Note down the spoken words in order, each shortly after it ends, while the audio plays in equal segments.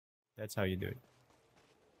That's how you do it.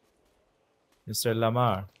 Mr.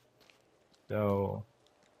 Lamar. So,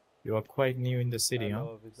 you are quite new in the city, Hello,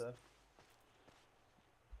 huh? officer.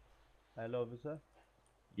 Hello, officer.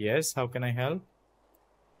 Yes, how can I help?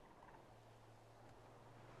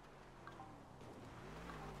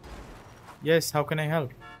 Yes, how can I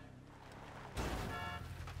help?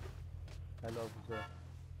 Hello, officer.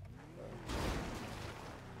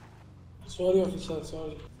 Sorry, officer,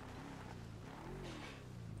 sorry.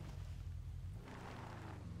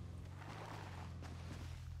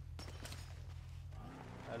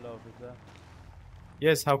 Hello, officer.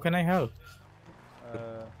 Yes, how can I help? Uh,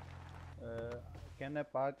 uh, can I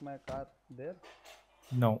park my car there?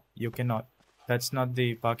 No, you cannot. That's not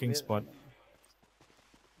the parking Where? spot.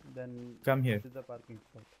 Then Come what here. is the parking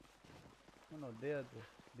spot? No, there.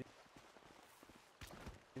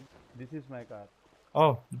 This is my car.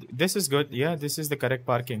 Oh, this is good. Yeah, this is the correct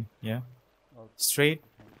parking. Yeah. Okay. Straight.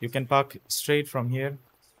 Thank You can park straight from here,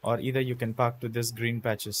 or either you can park to this green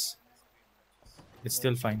patches. It's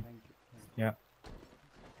still Okay, fine. thank you. Yeah.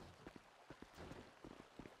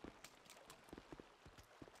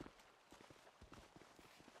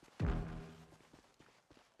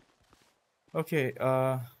 Okay,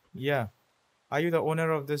 yeah. Are you the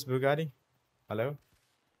owner of this Bugatti? Hello?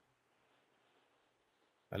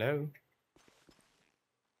 Hello?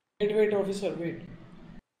 Wait, officer, wait.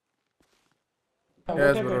 What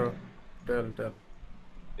Yes, happened? bro. Tell.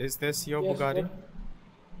 Is this your Yes, Bugatti? what?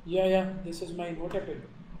 Yeah, this is mine. What happened?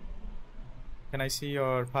 Can I see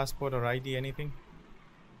your passport or ID, anything?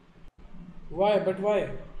 Why? But why?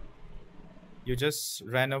 You just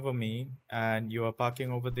ran over me and you are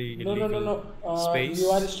parking over the No. illegal You are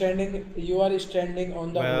space. standing. You are standing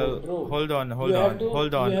on the road, Well, bro. hold on. You have to.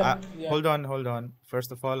 Hold You on. have. Yeah. Hold on.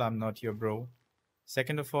 First of all, I'm not your bro.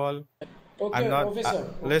 Second of all, Okay, I'm not. officer.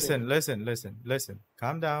 Okay. Listen.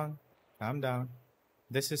 Calm down.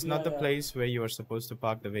 This is not the Yeah. place where you are supposed to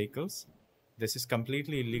park the vehicles. This is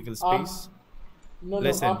completely illegal Um. space. No.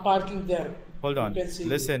 Listen, I'm parking there. hold You on. can see.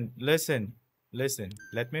 Listen.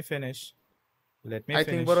 Let me finish. I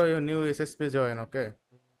think, bro, you new SSP join, okay?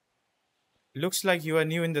 Looks like you are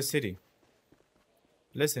new in the city.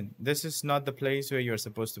 Listen, this is not the place where you're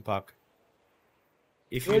supposed to park.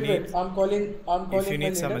 If you need, Wait. I'm calling. if you My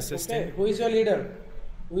need some leader. assistance, Okay. Who is your leader?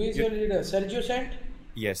 Who is you, your leader? Sergio Sent?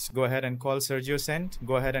 yes, go ahead and call Sergio Sent.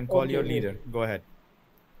 Go ahead and call Okay. your Wait. leader. Go ahead.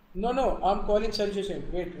 No. I'm calling Sergio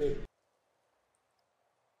Sent. Wait.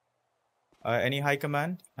 Any high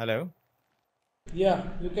command? Hello? Yeah.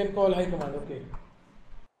 You can call high command. Okay.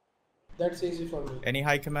 That's easy for me. Any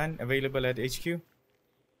high command available at HQ?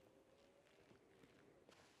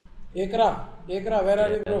 Ekra, where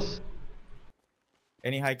are you, bro?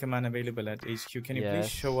 Any high command available at HQ? Can you please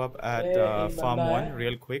show up at एक Farm बंदा 1 है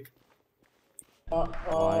real quick?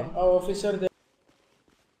 officer there.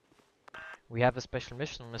 We have a special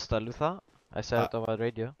mission, Mr. Luther. I said it over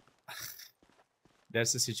radio.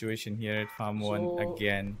 There's a situation here at Farm 1 So,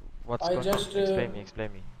 again. What's I going just on?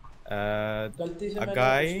 Explain me. गलती से A मैंने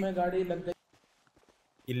guy उसमें गाड़ी लग गई.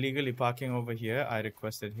 illegally parking over here. I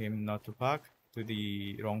requested him not to park to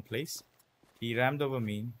the wrong place. He rammed over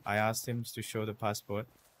me. I asked him to show the passport.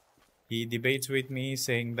 He debates with me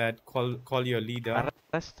saying that call your leader.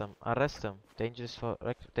 Arrest him. Dangerous.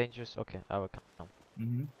 Okay, I will come.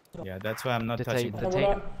 Yeah, that's why I'm not touching him.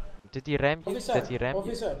 Detain him. Did he ram you?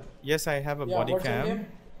 Officer. Yes, I have a body what's your cam. name?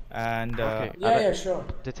 And okay. Yeah, sure.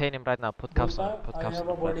 Detain him right now. Put cuffs on. I have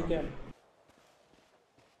a body cam.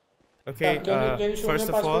 Okay. Can you show me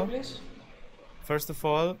passport, please? First of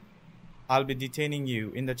all, I'll be detaining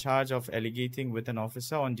you in the charge of alligating with an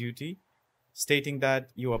officer on duty, stating that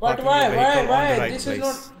you are parking your vehicle on the right this place.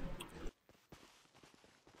 Is not...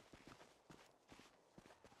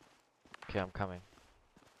 Okay, I'm coming.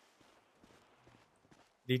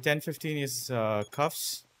 The 1015 is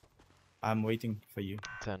cuffs. I'm waiting for you.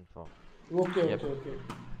 10-4. Okay.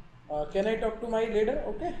 Can I talk to my leader?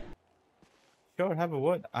 Okay. Sure, have a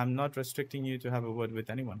word. I'm not restricting you to have a word with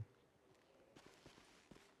anyone.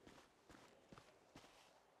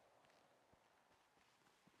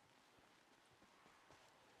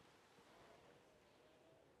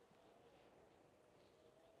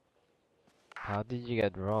 How did you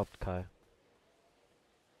get robbed, Kai?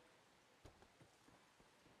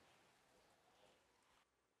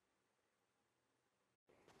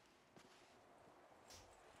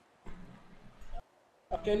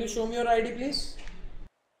 Can you show me your ID, please?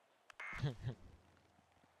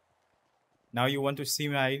 Now you want to see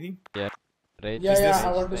my ID? Yeah. Yeah,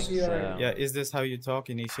 I want to see your ID. Yeah, is this how you talk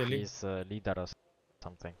initially? He's a leader or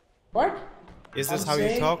something. What? Is this how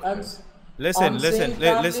you talk? Listen.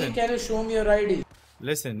 Listen. Can you show me your ID?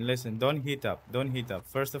 Listen. Don't heat up.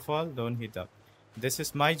 First of all, don't heat up. This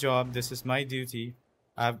is my job. This is my duty.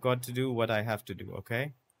 I've got to do what I have to do.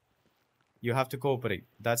 Okay. You have to cooperate.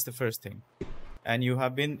 That's the first thing. And you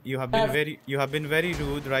have been very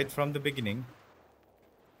rude right from the beginning.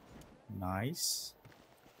 Nice.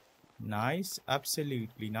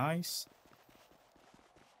 Absolutely nice.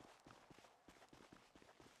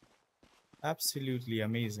 Absolutely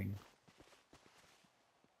amazing.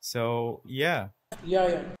 So yeah.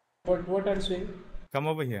 Yeah. What I'm saying? Come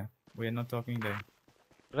over here. We are not talking there.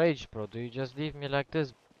 Rage, bro. Do you just leave me like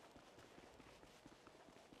this?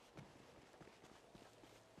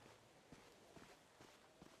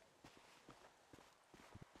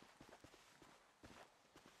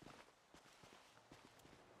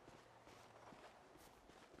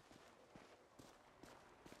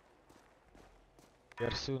 We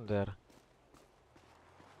are soon there.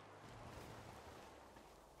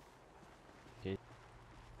 Okay.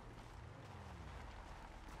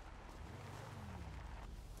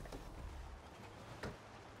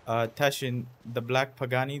 Tashin, the black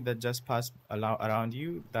Pagani that just passed around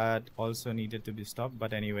you, that also needed to be stopped.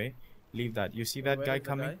 But anyway, leave that. You see that Where guy is the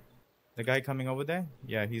coming? guy? The guy coming over there?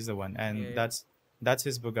 Yeah, he's the one. And Yeah. that's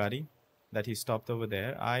his Bugatti that he stopped over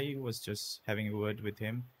there. I was just having a word with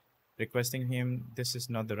him, requesting him, this is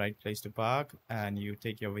not the right place to park, and you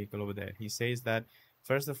take your vehicle over there. He says that,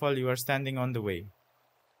 first of all, you are standing on the way.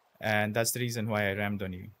 And that's the reason why I rammed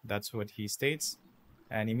on you. That's what he states.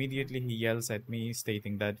 And immediately he yells at me,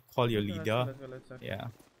 stating that, call your Okay, leader. let's go. Yeah.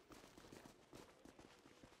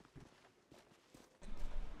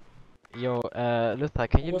 Yo, Luther,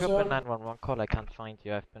 can you Yes, drop a sir. 911 call? I can't find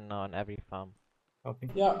you. I've been on every farm. Copy.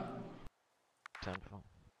 Yeah. 10 phone.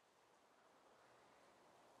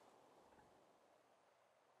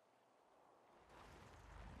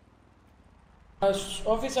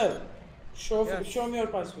 Officer, Yes. show me your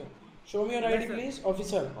passport. Show me your ID, Listen. please,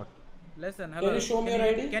 officer. Listen, hello. Can you show me your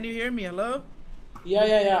ID? Can you hear me? Hello?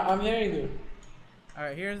 Yeah. I'm hearing you.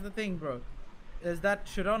 Alright, here's the thing, bro. Is that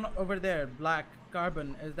Chiron over there, black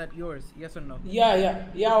carbon, is that yours? Yes or no?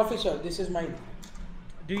 Yeah, officer. This is mine.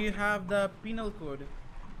 Do you have the penal code?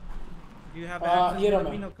 Do you have access Here to am the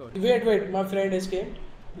I. penal code? Wait. My friend escaped.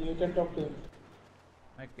 You can talk to him.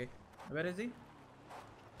 Okay. Where is he?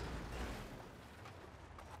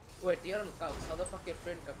 Wait, you're on couch. How the fuck your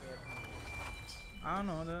friend come here? I don't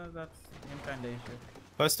know, that's some kind of issue.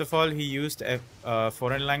 First of all, he used a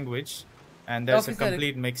foreign language, and there's a Officer.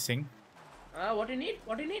 complete mixing. What do you need?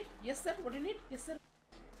 What do you need? Yes, sir. What do you need? Yes, sir.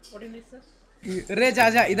 What do you need, sir? रे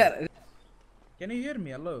जा इधर Can you hear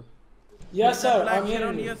me? Hello? Yes, Is that sir. black I'm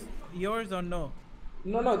hearing Chiron you. yours or no?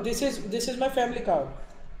 No. This is my family car.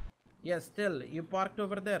 Yes, still, you parked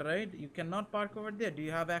over there, right? You cannot park over there. Do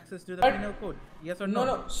you have access to the But- penal code? Yes or No,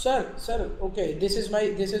 no? sir. Okay, this is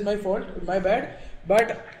my fault. My bad.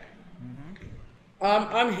 But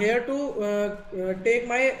I'm here to take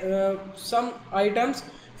my some items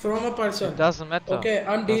from a person. It doesn't matter. Okay,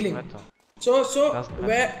 I'm Doesn't dealing. matter. So Doesn't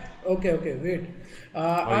where? Okay, wait. Oh,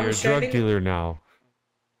 I'm you're a drug standing. dealer now.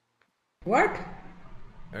 What?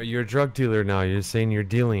 You're a drug dealer now. You're saying you're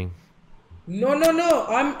dealing. No.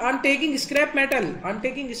 I'm taking scrap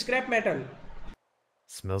metal.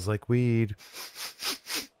 Smells like weed.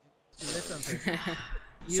 Listen, sir.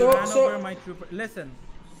 You So- ran so- over my trooper. Listen.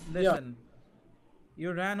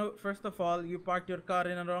 You ran first of all, you parked your car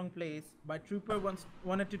in a wrong place. My trooper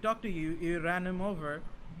wanted to talk to you. You ran him over,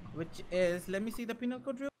 which is, let me see the penal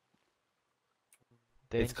code. It's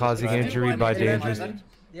Dangerous causing driving. injury by 2.11. dangerous.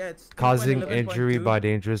 Yeah, it's Causing 2.11.2. injury by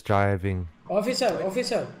dangerous driving. Officer.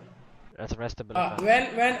 That's arrestable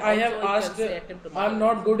offense. When I have Also, you can asked, say attempt to I'm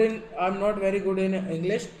not very good in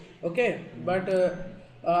English. Okay, but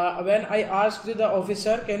when I asked the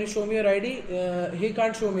officer, can you show me your ID? He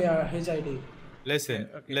can't show me his ID. Listen.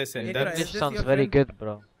 Hey, That's, Is English this sounds your very friend? good,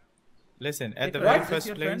 bro. listen. At the What? very Is this first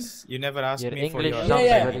your friend? place, you never asked Your me for English your sounds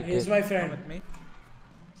Yeah, very he's good. my Come friend. with me.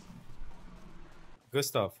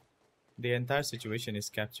 Gustav. The entire situation is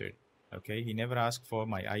captured. Okay, he never asked for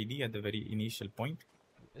my ID at the very initial point.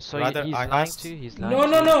 So Rather, he's I lying asked- to you? He's lying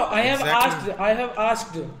to you? No. I have Exactly.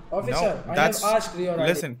 asked, officer. No, I that's have asked your ID.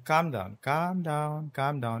 listen. Calm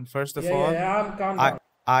down. First of Yeah, all, I'm calm down.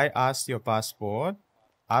 I asked your passport,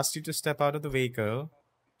 asked you to step out of the vehicle,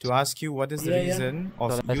 to ask you what is the Yeah. reason So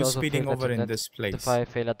of let's you also speeding fail over to in this place. notify,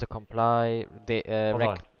 failure to comply, they Hold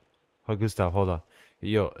on. Oh, Gustav, hold on.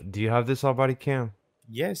 Yo, do you have this on body cam?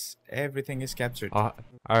 Yes, everything is captured. All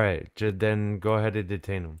right. Then go ahead and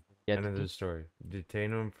detain him. Yeah, End of the story.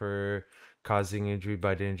 Detain him for causing injury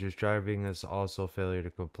by dangerous driving. Is also failure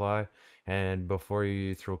to comply. And before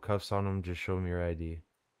you throw cuffs on him, just show him your ID.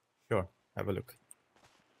 Sure, have a look.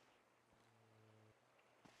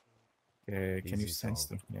 Can you Easy sense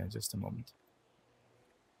solved. them? Yeah, just a moment.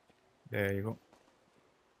 There you go.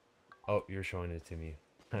 Oh, you're showing it to me.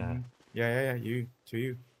 Mhm. Yeah.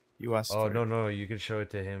 You asked Oh, for no, it. no, you can show it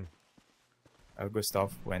to him.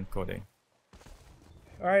 Gustav went coding.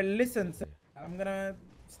 All right, listen, sir. I'm gonna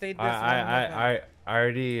state this I one more time.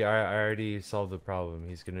 I already solved the problem.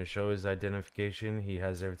 He's gonna show his identification. He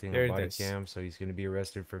has everything There on it body is. cam, so he's gonna be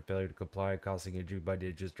arrested for failure to comply, causing injury by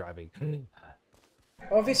dangerous driving.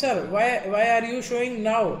 Officer, why are you showing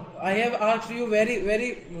now? I have asked you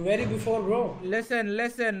very before, bro.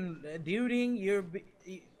 Listen. During your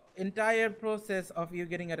entire process of you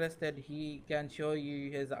getting arrested, he can show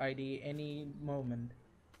you his ID any moment.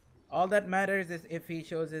 All that matters is if he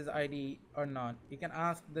shows his ID or not. You can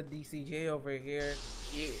ask the DCJ over here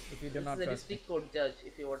if you do This not is a trust me. district court judge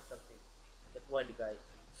if you want something. That white guy.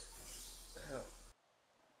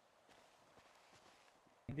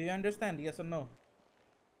 Do you understand? Yes or no?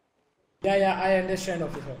 Yeah, I understand,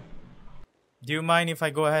 officer. Do you mind if I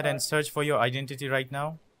go ahead and search for your identity right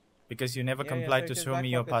now? Because you never Yeah, complied to search his show back me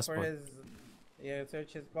your pockets for passport.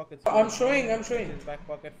 search his pockets. I'm for showing, phone, I'm showing. Search his back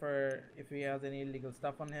pocket for if he has any illegal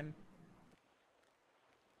stuff on him.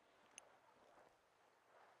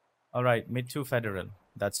 All right, mid 2 federal.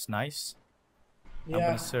 That's nice. I'm Yeah.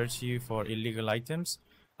 gonna search you for illegal items.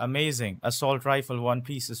 Amazing. Assault rifle 1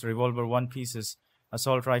 pieces, revolver 1 pieces,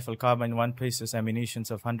 assault rifle carbine 1 pieces, ammunitions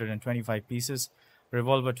of 125 pieces,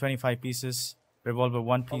 revolver 25 pieces, revolver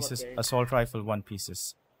 1 pieces, Okay. assault rifle 1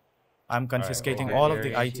 pieces. I'm confiscating okay, all of the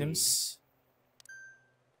Gary. items.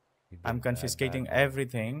 You I'm did confiscating bad, man.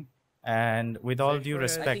 everything, and with all Search due for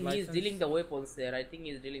his I respect, think he's license. dealing the weapons there. I think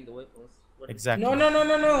he's dealing the weapons. What do you exactly. No.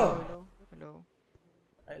 Hello.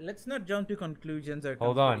 Let's not jump to conclusions or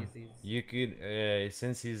Hold on. conspiracies. You could,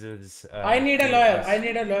 since he's a. I need a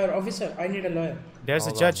lawyer. Officer, I need a lawyer. There's a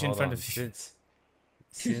Hold judge on, in hold front on. of you.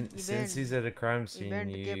 Since he's at a crime scene,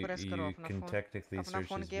 Event के press करो you अपना can phone. technically अपना search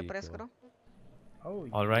phone his के press vehicle. करो. Oh,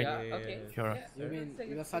 All right. Yeah, okay. Sure. Yeah, You mean looks like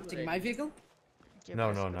you are it's good searching my already. vehicle? के No,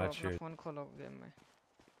 press no, करो, not अपना sure. phone खोलो game में.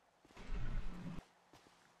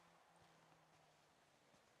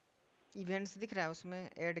 Events दिख रहा है उसमें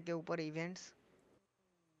ऐड के ऊपर events.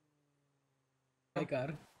 My car.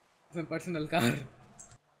 My personal car.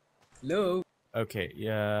 Hello. Okay,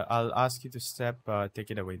 yeah, I'll ask you to step.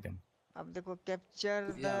 Take it away then. अब देखो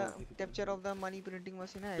capture of the money printing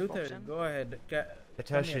machine है एक Luther, option. go ahead.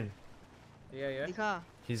 Attention. Yeah. दिखा.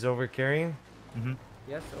 He's over carrying? Mm-hmm.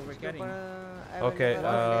 Yes, over उसके carrying. ऊपर Okay,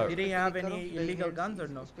 available did है, he उस पे have click any करो, the illegal events, guns or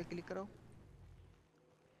no? उस पे click करो.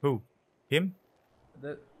 Who? Him?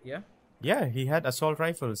 Yeah. Yeah, he had assault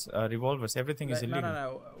rifles, revolvers. Everything is illegal.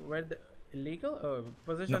 No. Where the illegal? Oh,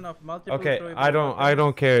 possession of multiple. Okay, prohibited I weapons.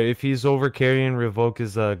 don't care. If he's over carrying, revoke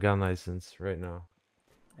his gun license right now.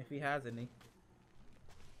 If he has any.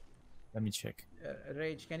 Let me check.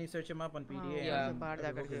 Rage, can you search him up on PDA? हाँ, Yeah. वहाँ से बाहर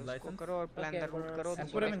जा करके उसको करो और plan Okay, the route for करो and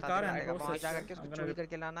तो put him in उसको car रास्ता and दिखाएगा, go वहाँ search. जा करके I'm उसको gonna चोरी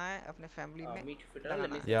करके लाना है अपने family में Meet federal. Let me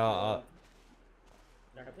लगाना है. see Yeah,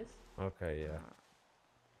 the database. okay, yeah.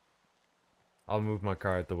 I'll move my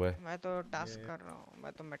car out the way. मैं तो task कर रहा हूँ,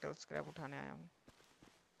 मैं तो metal scrap उठाने आया हूँ.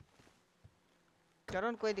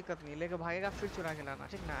 करण कोई दिक्कत नहीं, लेके भागेगा फिर चुरा के लाना,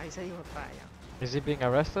 ठीक ना? ऐसा ही होता है यहाँ. Is he being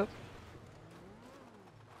arrested?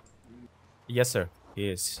 Yes, sir. He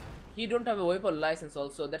is. He don't have a weapon license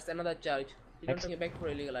also. That's another charge. He don't take back for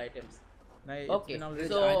illegal items. No, it's Okay, been already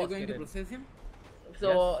so- Are you going to investigated. process him?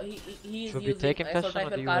 So he is Should we using take him, assault Tashan, or do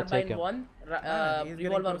rifle you wanna take carbine him? 1, He's getting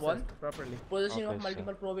revolver 1, processed properly. possession Okay, of multiple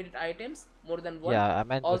sure. prohibited items, more than 1. Yeah, I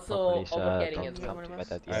meant with Also properly, so overcarrying don't as well. come to me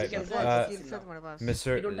that Alright, easy. can Skill go set, ahead. skill set मेरे पास.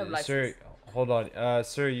 Mr. You don't have Sir, license. hold on.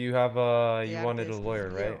 Sir, you have you AR wanted a के lawyer,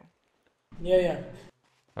 skills लिए right? हो. Yeah.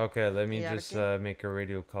 Okay, let me AR just के? make a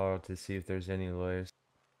radio call to see if there's any lawyers.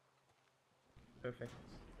 Perfect.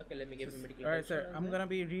 Okay, let me give him medical Alright, sir. attention I'm as gonna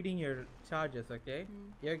be reading your charges, okay?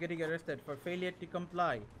 You're getting arrested for failure to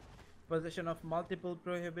comply, possession of multiple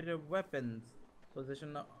prohibited weapons,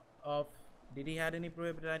 possession of. Did he had any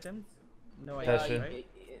prohibited items? No, I Tashin. didn't,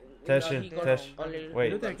 right? Tashin, he got Tash, only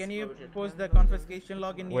wait. Luther, guns can you prohibited. post the confiscation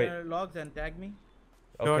log in Wait. your logs and tag me?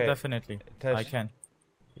 Sure, Okay, definitely. I Tash. can.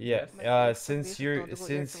 Yeah. Yes. Since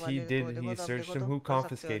since he searched him, who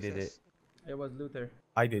confiscated it? It was Luther.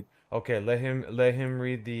 I did. Okay, let him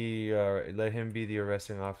read the let him be the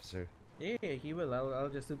arresting officer. Yeah, he will. I'll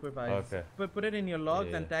just supervise. Okay. Put it in your logs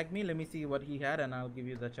Yeah. and tag me. Let me see what he had, and I'll give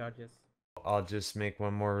you the charges. I'll just make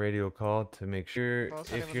one more radio call to make sure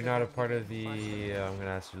बहुत if सारे you're बंदे not a बहुत part of दिखे, the I'm gonna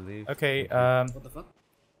ask you to leave. Okay. What the fuck?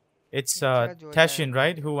 It's Georgia है. Tashin,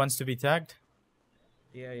 right? Who wants to be tagged?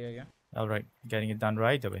 Yeah. All right, getting it done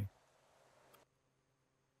right away.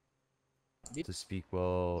 to speak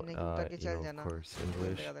well, of course,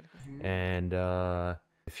 English. And the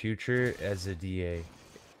future as a DA.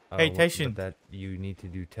 Hey, But Taishin. that you need to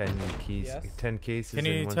do 10 cases. Can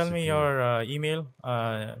you in one tell me subpoena. your email?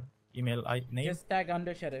 Name? Just tag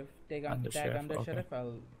under sheriff. Tag under okay. sheriff.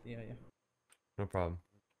 Yeah. No problem.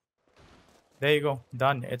 There you go.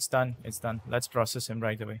 Done. It's done. It's done. Let's process him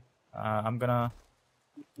right away. I'm gonna.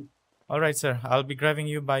 All right, sir. I'll be grabbing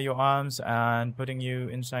you by your arms and putting you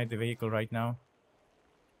inside the vehicle right now.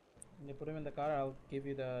 You put him in the car. I'll give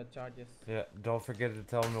you the charges. Yeah, don't forget to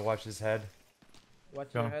tell him to watch his head.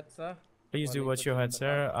 Watch your head, sir. Please do watch your head,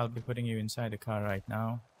 sir. I'll be putting you inside the car right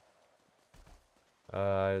now.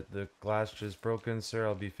 The glass just broken, sir.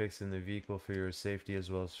 I'll be fixing the vehicle for your safety as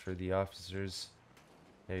well as for the officers.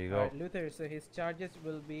 There you go. Alright, Luther, so his charges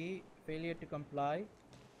will be failure to comply,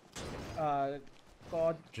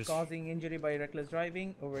 causing injury by reckless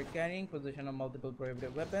driving, over carrying, possession of multiple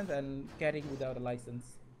prohibited weapons, and carrying without a license.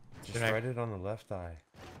 Just write it on the left eye.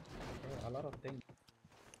 A lot of things.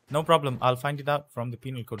 No problem. I'll find it out from the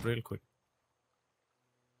penal code real quick.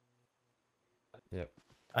 Yep.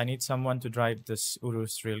 I need someone to drive this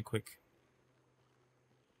Urus real quick.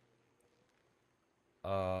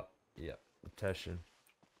 Yeah. Teshin.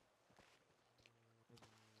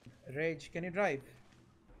 Rage, can you drive?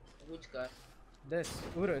 Which car? This,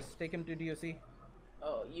 Urus, take him to DOC.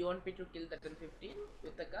 Oh, you want me to kill the 1015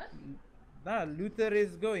 with the car? Nah, Luther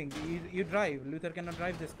is going. You drive. Luther cannot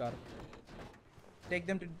drive this car. Take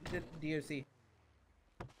them to the DOC.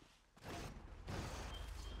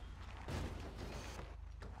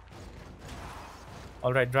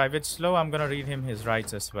 All right, drive it slow. I'm gonna read him his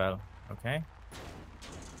rights as well. Okay.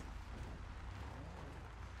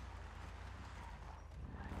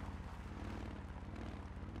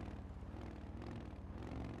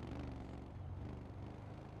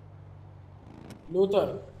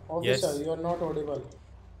 Luther, officer, Yes. you are not audible.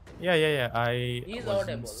 Yeah. He's wasn't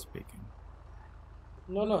audible. speaking.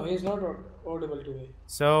 No, he's not audible to me.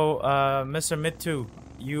 So, Mr. Mittu,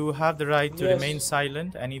 you have the right to Yes. remain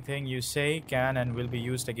silent. Anything you say can and will be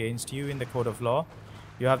used against you in the court of law.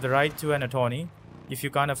 You have the right to an attorney. If you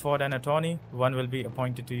can't afford an attorney, one will be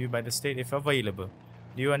appointed to you by the state if available.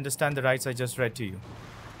 Do you understand the rights I just read to you?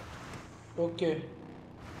 Okay.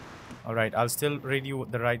 All right, I'll still read you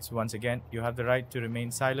the rights once again. You have the right to remain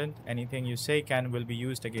silent. Anything you say can and will be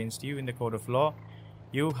used against you in the court of law.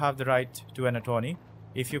 You have the right to an attorney.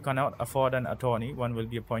 If you cannot afford an attorney, one will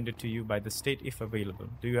be appointed to you by the state if available.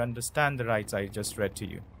 Do you understand the rights I just read to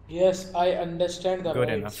you? Yes, I understand the Good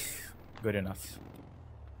rights. enough. Good enough.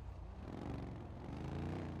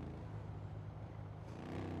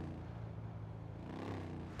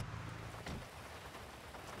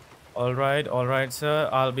 All right, sir.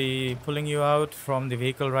 I'll be pulling you out from the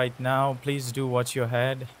vehicle right now. Please do watch your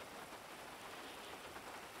head.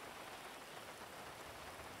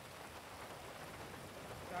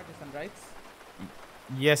 Charges and rights.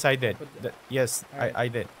 Yes, I did. Put Yes, Alright. I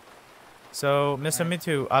did. So, Mr. Alright.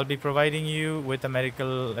 Mithu, I'll be providing you with a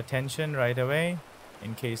medical attention right away,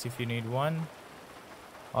 in case if you need one.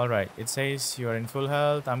 All right, it says you are in full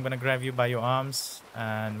health. I'm gonna grab you by your arms,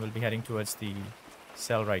 and we'll be heading towards the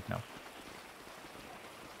cell right now.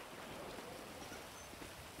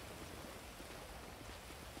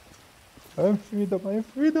 I'm freedom. Wait,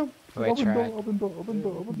 Open try. door, open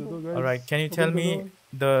door, guys. All right, can you Open tell the me door.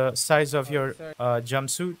 the size of your sir.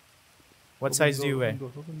 jumpsuit? What Open size the do you door, wear?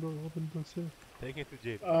 Open door, sir. Take it to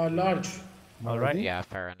jail. Large. All right. Yeah,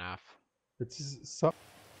 fair enough. It is so.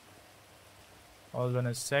 Hold on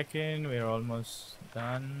a second. We're almost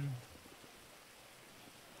done.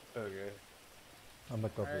 Okay. I'm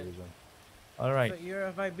not copy Alright. reason. All right. So you're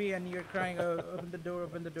a FIB and you're crying, open the door,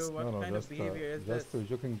 open the door. What kind of behavior is this? just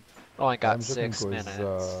joking. Only got I'm joking 6 'cause, minutes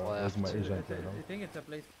with left. my agent, you I know. think it's a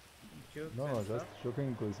place jokes No, and just stuff.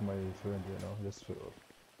 joking with my friend, you know. Just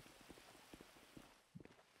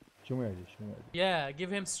show me ID. Yeah,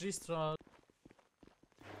 give him 3 straws.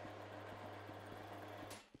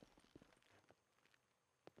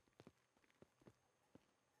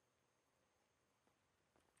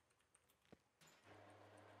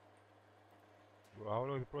 Well, how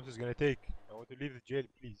long the process is gonna take? I want to leave the jail,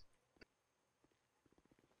 please.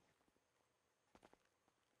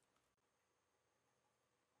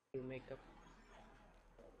 You make up.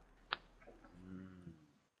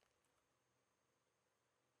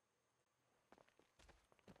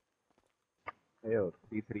 Air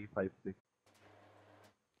 3356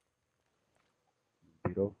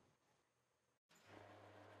 0.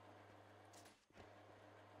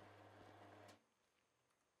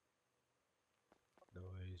 No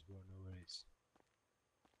worries, bro, no worries.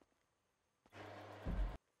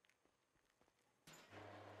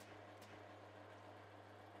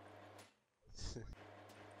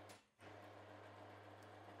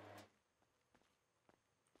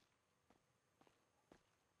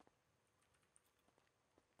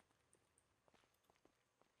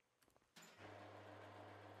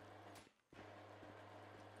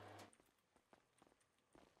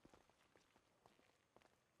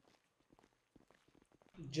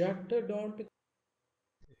 Just don't.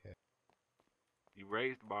 You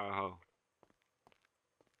raised by a hoe.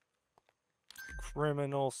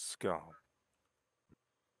 Criminal scum.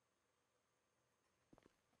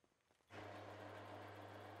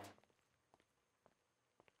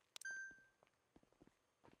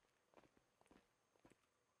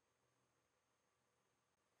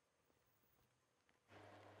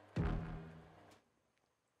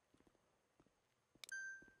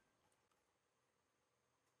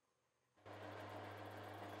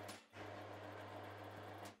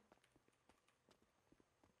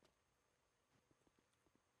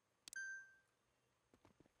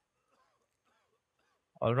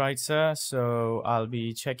 All right, sir. So I'll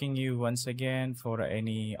be checking you once again for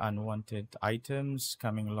any unwanted items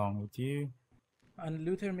coming along with you. And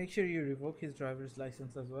Luther, make sure you revoke his driver's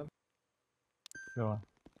license as well. Sure.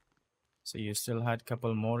 So you still had a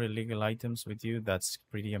couple more illegal items with you. That's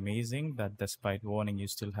pretty amazing that despite warning, you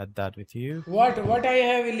still had that with you. What I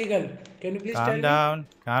have illegal? Can you please tell Calm me? down,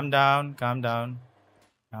 calm down, calm down,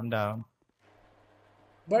 calm down.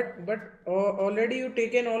 But already you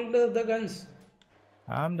taken all the guns.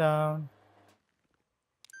 Calm down.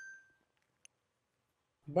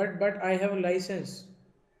 But I have a license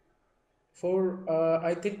for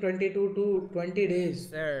I think 22 to 20 days.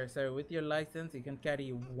 Sir, with your license, you can carry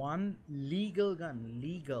one legal gun.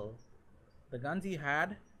 Legal. The guns he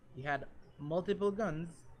had multiple guns.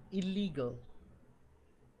 Illegal.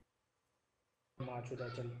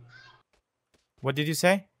 What did you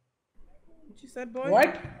say? What you said, boy?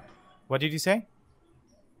 What? What did you say?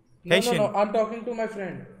 No, Patient. I'm talking to my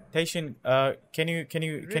friend. Patient, can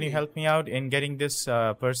you help me out in getting this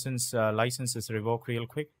person's licenses revoked real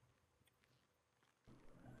quick?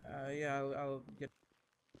 Yeah, I'll get.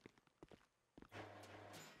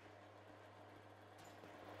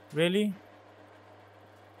 Really?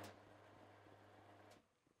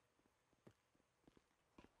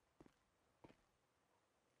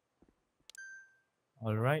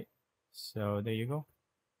 All right. So there you go.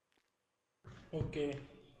 Okay.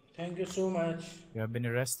 Thank you so much. You have been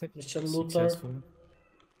arrested. Mr. Luther. Successfully.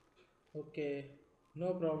 Okay.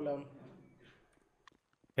 No problem.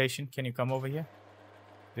 Patient, can you come over here?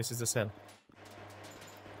 This is the cell.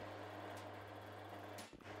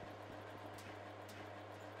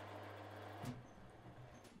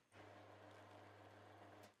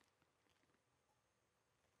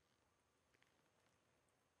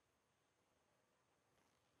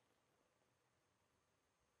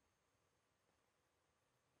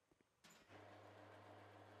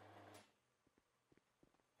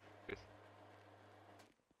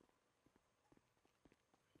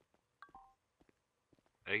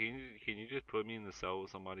 Hey, can you just put me in the cell with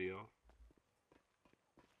somebody else?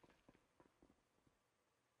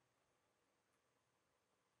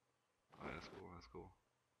 Alright, that's cool, that's cool.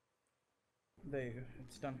 There you go.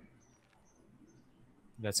 It's done.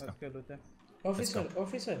 Let's go. Luther.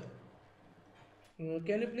 Officer.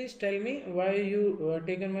 Can you please tell me why you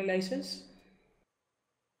taken my license?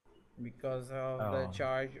 Because of the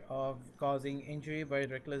charge of causing injury by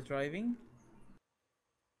reckless driving.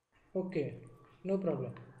 Okay. No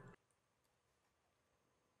problem.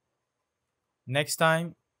 Next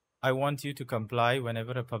time, I want you to comply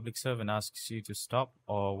whenever a public servant asks you to stop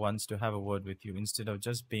or wants to have a word with you, instead of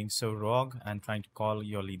just being so rogue and trying to call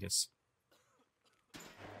your leaders.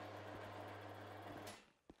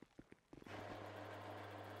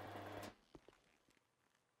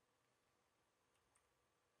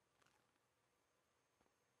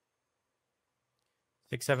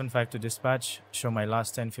 (675) to dispatch. Show my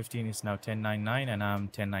last 1015 is now 1099 and I'm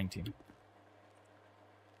 1019.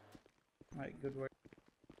 Alright, good work.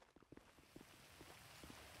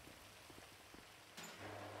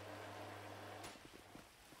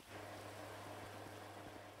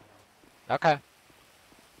 Okay.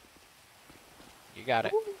 You got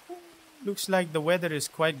it. Looks like the weather is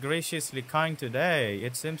quite graciously kind today.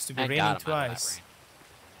 It seems to be raining twice.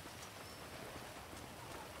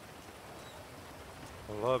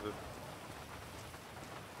 I love it.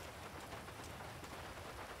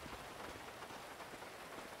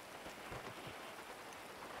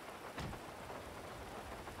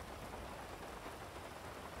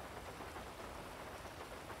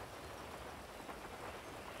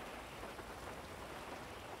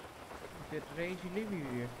 Did Rage leave you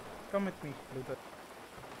here? Come with me, Luther.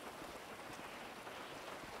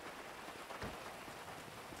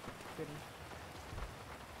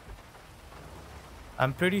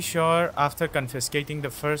 I'm pretty sure after confiscating the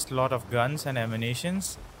first lot of guns and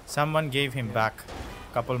ammunitions, someone gave him back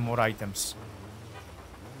a couple more items.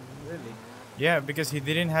 Really? Yeah, because he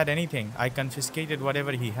didn't had anything. I confiscated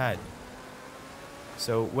whatever he had.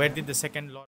 So where did the second lot?